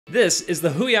This is the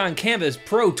Huion Kamvas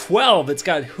Pro 12. It's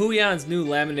got Huion's new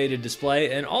laminated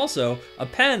display and also a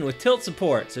pen with tilt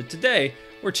support. So today,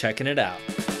 we're checking it out.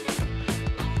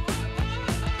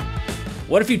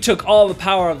 What if you took all the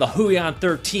power of the Huion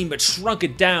 13 but shrunk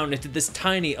it down into this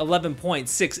tiny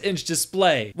 11.6-inch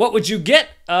display? What would you get?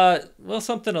 Well,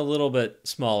 something a little bit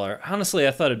smaller. Honestly,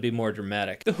 I thought it'd be more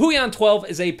dramatic. The Huion 12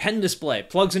 is a pen display.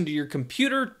 Plugs into your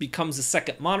computer, becomes a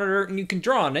second monitor, and you can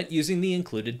draw on it using the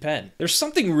included pen. There's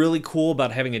something really cool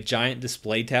about having a giant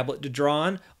display tablet to draw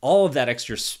on. All of that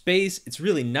extra space, it's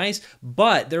really nice,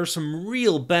 but there are some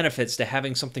real benefits to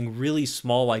having something really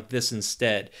small like this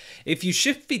instead. If you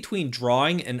shift between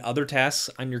drawing and other tasks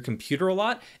on your computer a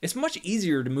lot, it's much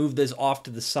easier to move this off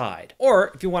to the side.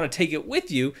 Or if you want to take it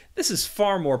with you, this is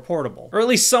far more portable, or at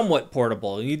least somewhat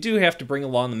portable. You do have to bring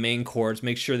along the main cords,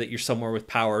 make sure that you're somewhere with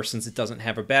power since it doesn't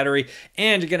have a battery,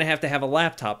 and you're going to have a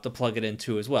laptop to plug it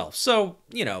into as well. So,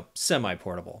 you know,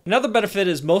 semi-portable. Another benefit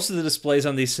is most of the displays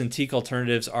on these Cintiq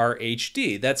alternatives are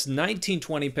HD. That's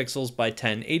 1920 pixels by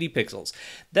 1080 pixels.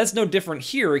 That's no different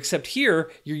here, except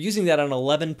here you're using that on an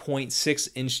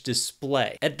 11.6-inch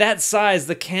display. At that size,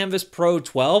 the Kamvas Pro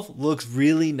 12 looks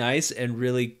really nice and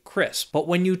really crisp. But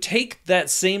when you take that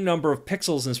same number of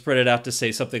pixels and spread it out to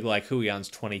say something like Huion's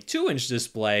 22-inch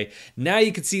display, now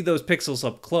you can see those pixels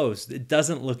up close. It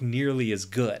doesn't look nearly as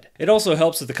good. It also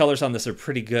helps that the colors on this are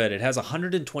pretty good. It has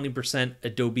 120%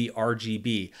 Adobe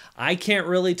RGB. I can't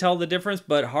really tell the difference,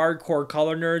 but hardcore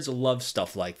color nerds love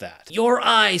stuff like that. Your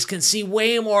eyes can see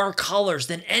way more colors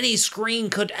than any screen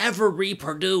could ever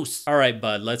reproduce. All right,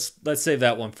 bud, let's save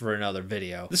that one for another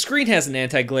video. The screen has an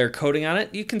anti-glare coating on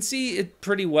it. You can see it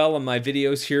pretty well in my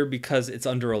videos here because it's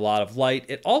under a lot of light.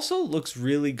 It also looks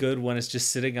really good when it's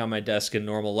just sitting on my desk in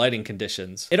normal lighting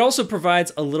conditions. It also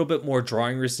provides a little bit more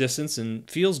drawing resistance and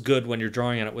feels good when you're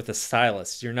drawing on it with a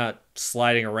stylus. You're not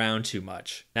sliding around too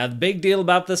much. Now, the big deal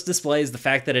about this display is the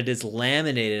fact that it is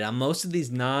laminated. On most of these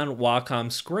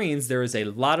non-Wacom screens, there is a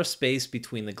lot of space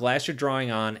between the glass you're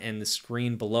drawing on and the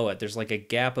screen below it. There's like a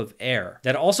gap of air.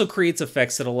 That also creates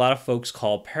effects that a lot of folks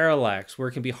call parallax, where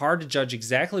it can be hard to judge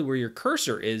exactly where your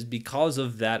cursor is because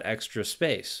of that extra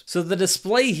space. So the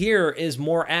display here is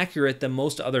more accurate than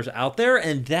most others out there,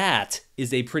 and that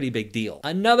is a pretty big deal.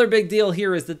 Another big deal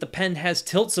here is that the pen has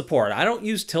tilt support. I don't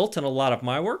use tilt in a lot of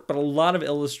my work, but a lot of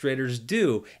illustrators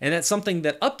do. And that's something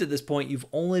that up to this point, you've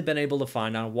only been able to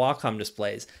find on Wacom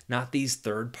displays, not these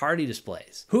third-party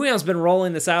displays. Huion's been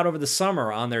rolling this out over the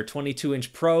summer on their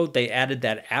 22-inch Pro. They added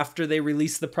that after they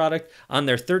released the product. On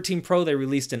their 13 Pro, they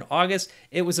released in August.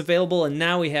 It was available, and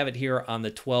now we have it here on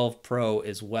the 12 Pro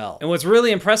as well. And what's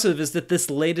really impressive is that this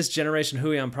latest generation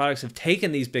Huion products have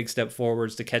taken these big step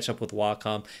forwards to catch up with Wacom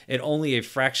at only a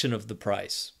fraction of the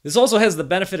price. This also has the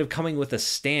benefit of coming with a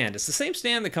stand. It's the same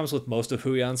stand that comes with most of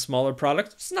Huion's smaller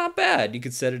products. It's not bad. You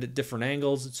can set it at different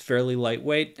angles. It's fairly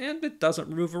lightweight and it doesn't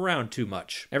move around too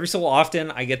much. Every so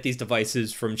often I get these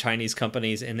devices from Chinese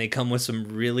companies and they come with some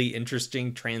really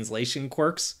interesting translation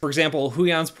quirks. For example,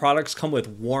 Huion's products come with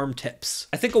warm tips.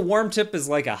 I think a warm tip is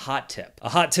like a hot tip. A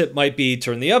hot tip might be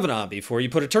turn the oven on before you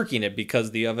put a turkey in it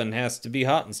because the oven has to be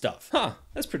hot and stuff. Huh.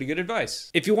 That's pretty good advice.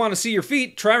 If you want to see your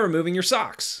feet, try removing your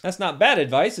socks. That's not bad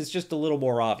advice, it's just a little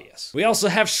more obvious. We also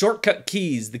have shortcut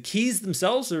keys. The keys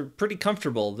themselves are pretty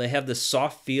comfortable. They have this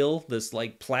soft feel, this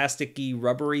like plasticky,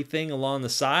 rubbery thing along the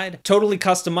side. Totally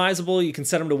customizable. You can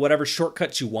set them to whatever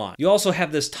shortcuts you want. You also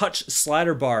have this touch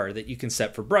slider bar that you can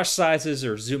set for brush sizes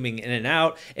or zooming in and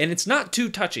out, and it's not too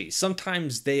touchy.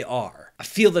 Sometimes they are. I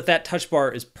feel that that touch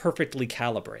bar is perfectly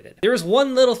calibrated. There is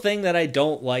one little thing that I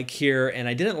don't like here, and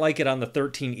I didn't like it on the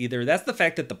 13 either. That's the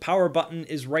fact that the power button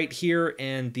is right here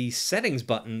and the settings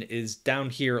button is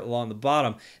down here along the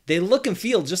bottom. They look and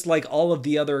feel just like all of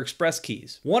the other Express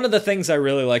keys. One of the things I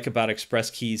really like about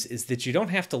Express keys is that you don't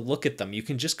have to look at them. You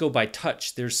can just go by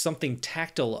touch. There's something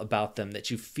tactile about them that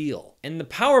you feel. And the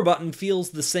power button feels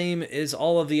the same as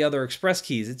all of the other Express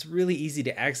keys. It's really easy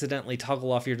to accidentally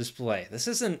toggle off your display. This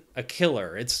isn't a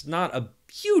killer. It's not a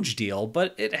huge deal,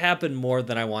 but it happened more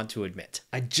than I want to admit.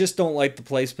 I just don't like the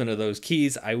placement of those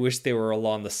keys. I wish they were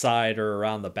along the side or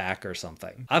around the back or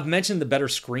something. I've mentioned the better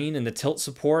screen and the tilt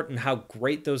support and how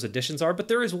great those additions are, but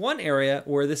there is one area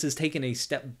where this has taken a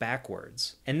step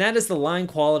backwards, and that is the line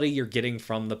quality you're getting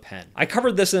from the pen. I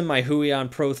covered this in my Huion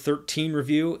Pro 13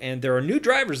 review, and there are new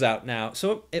drivers out now,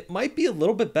 so it might be a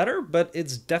little bit better, but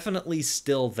it's definitely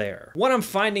still there. What I'm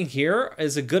finding here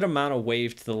is a good amount of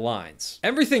wave to the lines.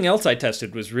 Everything else I tested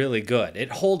tested was really good.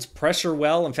 It holds pressure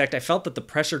well. In fact, I felt that the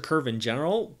pressure curve in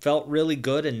general felt really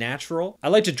good and natural. I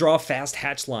like to draw fast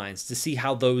hatch lines to see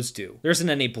how those do. There isn't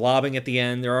any blobbing at the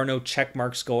end. There are no check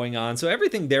marks going on. So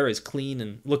everything there is clean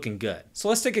and looking good. So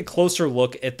let's take a closer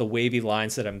look at the wavy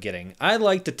lines that I'm getting. I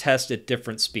like to test at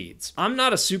different speeds. I'm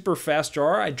not a super fast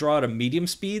drawer. I draw at a medium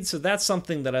speed. So that's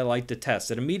something that I like to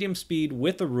test. At a medium speed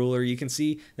with a ruler, you can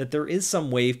see that there is some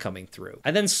wave coming through.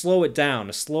 I then slow it down.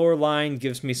 A slower line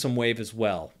gives me some wave as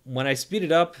well. When I speed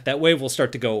it up, that wave will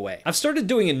start to go away. I've started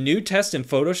doing a new test in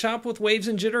Photoshop with waves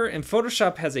and jitter, and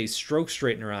Photoshop has a stroke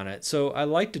straightener on it, so I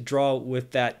like to draw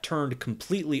with that turned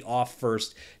completely off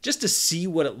first, just to see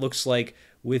what it looks like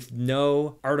with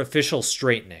no artificial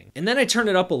straightening. And then I turn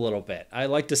it up a little bit. I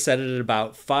like to set it at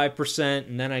about 5%,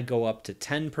 and then I go up to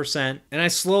 10%, and I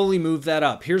slowly move that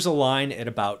up. Here's a line at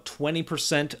about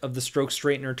 20% of the stroke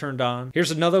straightener turned on.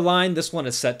 Here's another line. This one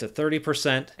is set to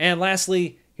 30%. And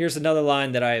lastly, here's another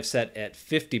line that I have set at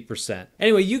 50%.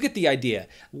 Anyway, you get the idea.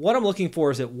 What I'm looking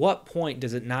for is at what point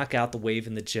does it knock out the wave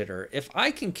and the jitter. If I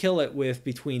can kill it with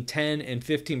between 10 and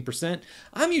 15%,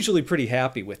 I'm usually pretty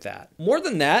happy with that. More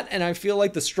than that, and I feel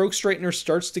like the stroke straightener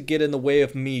starts to get in the way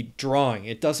of me drawing.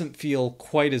 It doesn't feel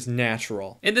quite as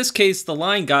natural. In this case, the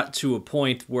line got to a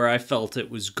point where I felt it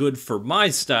was good for my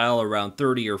style, around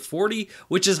 30 or 40,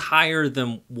 which is higher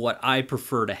than what I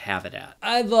prefer to have it at.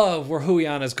 I love where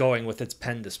Huion is going with its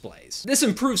pen displays. This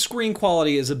improved screen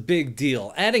quality is a big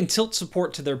deal. Adding tilt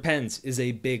support to their pens is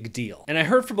a big deal. And I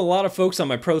heard from a lot of folks on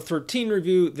my Pro 13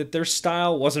 review that their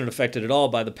style wasn't affected at all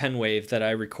by the pen wave that I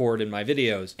record in my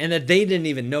videos, and that they didn't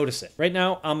even notice it. Right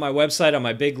now on my website, on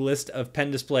my big list of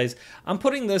pen displays, I'm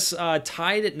putting this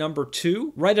tied at number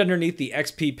 2, right underneath the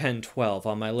XP Pen 12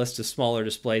 on my list of smaller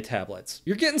display tablets.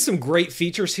 You're getting some great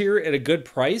features here at a good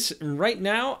price, and right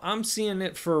now I'm seeing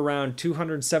it for around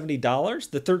 $270.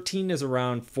 The 13 is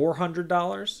around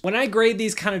 $400. When I grade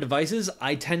these kind of devices,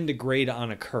 I tend to grade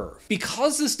on a curve.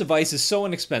 Because this device is so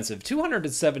inexpensive,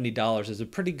 $270 is a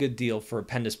pretty good deal for a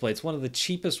pen display. It's one of the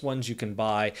cheapest ones you can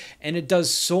buy, and it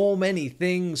does so many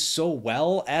things so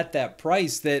well at that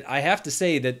price that I have to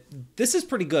say that this is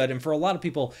pretty good, and for a lot of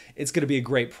people, it's going to be a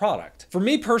great product. For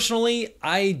me personally,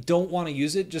 I don't want to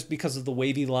use it just because of the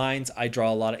wavy lines. I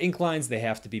draw a lot of ink lines. They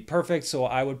have to be perfect, so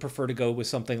I would prefer to go with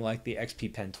something like the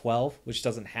XP Pen 12, which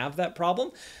doesn't have that problem.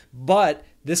 But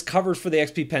this covers for the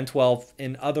XP Pen 12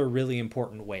 in other really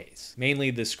important ways,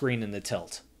 mainly the screen and the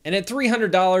tilt. And at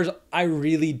 $300, I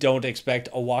really don't expect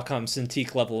a Wacom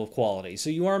Cintiq level of quality.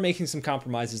 So you are making some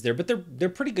compromises there, but they're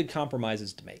pretty good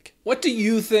compromises to make. What do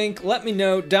you think? Let me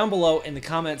know down below in the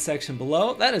comment section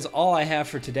below. That is all I have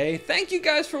for today. Thank you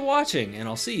guys for watching, and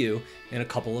I'll see you in a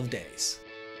couple of days.